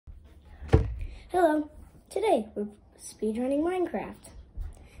Hello, today we're speedrunning Minecraft,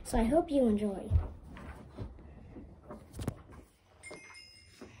 so I hope you enjoy.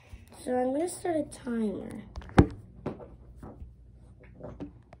 So I'm going to start a timer.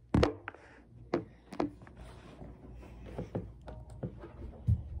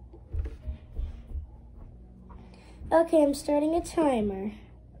 Okay, I'm starting a timer.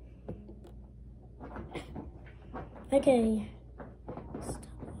 Okay.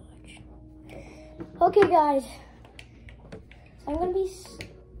 Okay, guys. So I'm gonna be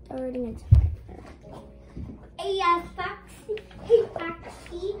starting a timer. Hey, Foxy. Hey,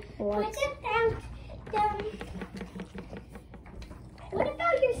 Foxy. What? What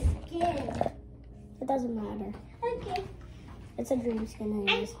about your skin? It doesn't matter. Okay. It's a dream skin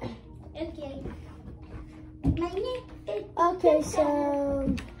anyways. Okay. My name is Okay,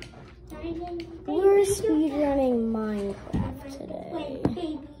 so we're speedrunning Minecraft today. Wait,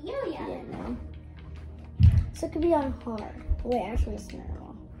 Baby Yoda. Yeah, no. So it could be on hard. Wait, actually it's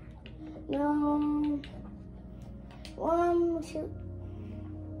normal. No.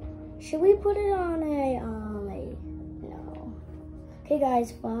 Should we put it on a no. Okay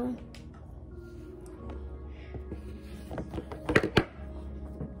guys, fine.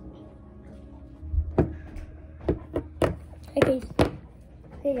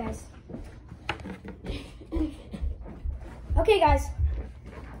 Hey guys. Okay guys.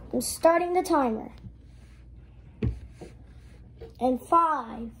 I'm starting the timer. And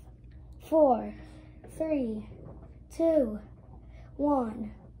 5, 4, 3, 2,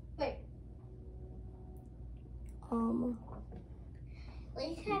 1. Wait.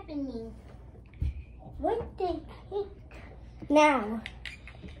 What's happening? What the heck? Now.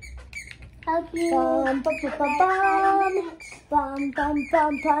 Help you. Bum bum bum bum bum bum bum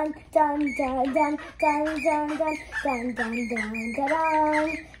bum dun dun dun dun dun dun dun dun dun dun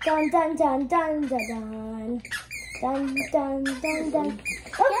dun dun dun dun dun dun dun dun dun.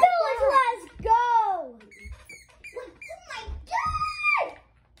 Okay, let's go. Oh my God!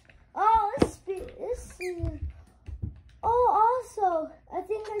 Oh, this is. Oh, also, I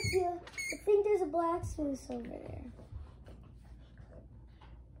think there's a blacksmith over there.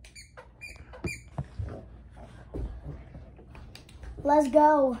 Let's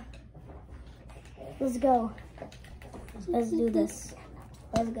go. Let's go. Let's do this.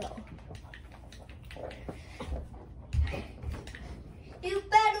 Let's go. You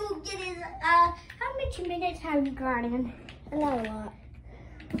better get it. How much minutes have you got in? Not a lot.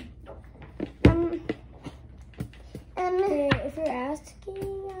 Okay, if you're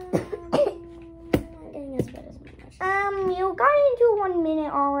asking, not getting as bad as much. You got into 1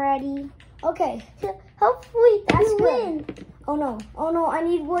 minute already. Okay. So hopefully That's you good. win. Oh no, I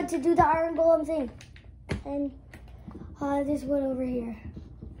need wood to do the iron golem thing. And there's wood over here.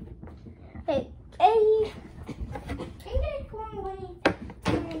 Hey.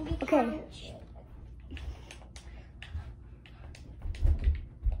 Okay.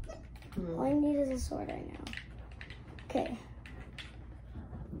 All I need is a sword right now. Okay.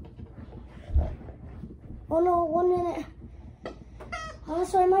 Oh no, 1 minute.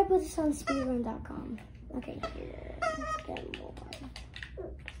 Also, I might put this on speedrun.com. Okay, here. Let's get more.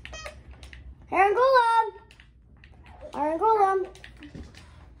 Iron Golem! Iron Golem!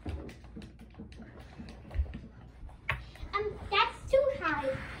 That's too high.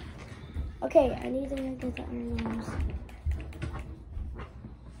 Okay, I need to get the iron golems.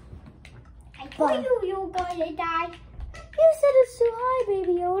 I told you were gonna die. You said it's too high,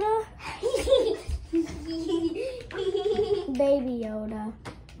 Baby Yoda. Baby Yoda.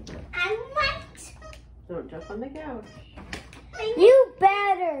 I might. Don't jump on the couch. You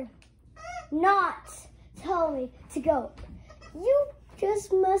better not tell me to go. You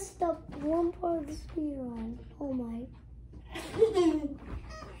just messed up one part of the speedrun. Oh my.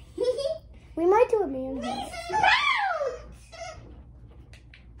 We might do a man. Yeah,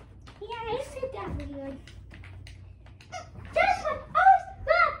 I said that video.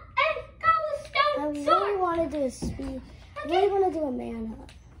 I really want to do a speed. I really want to do a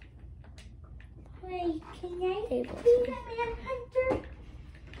manhunt. Wait, can I be Able a to. manhunter?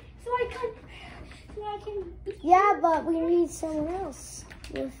 So I can be. Yeah, but we need someone else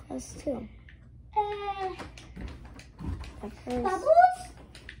with us too. Bubbles?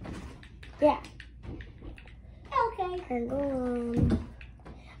 Yeah. Okay. And go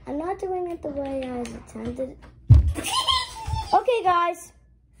I'm not doing it the way I intended. Okay, guys.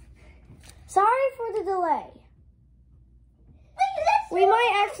 Sorry for the delay. Wait, We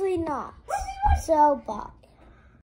might actually not. So, bye.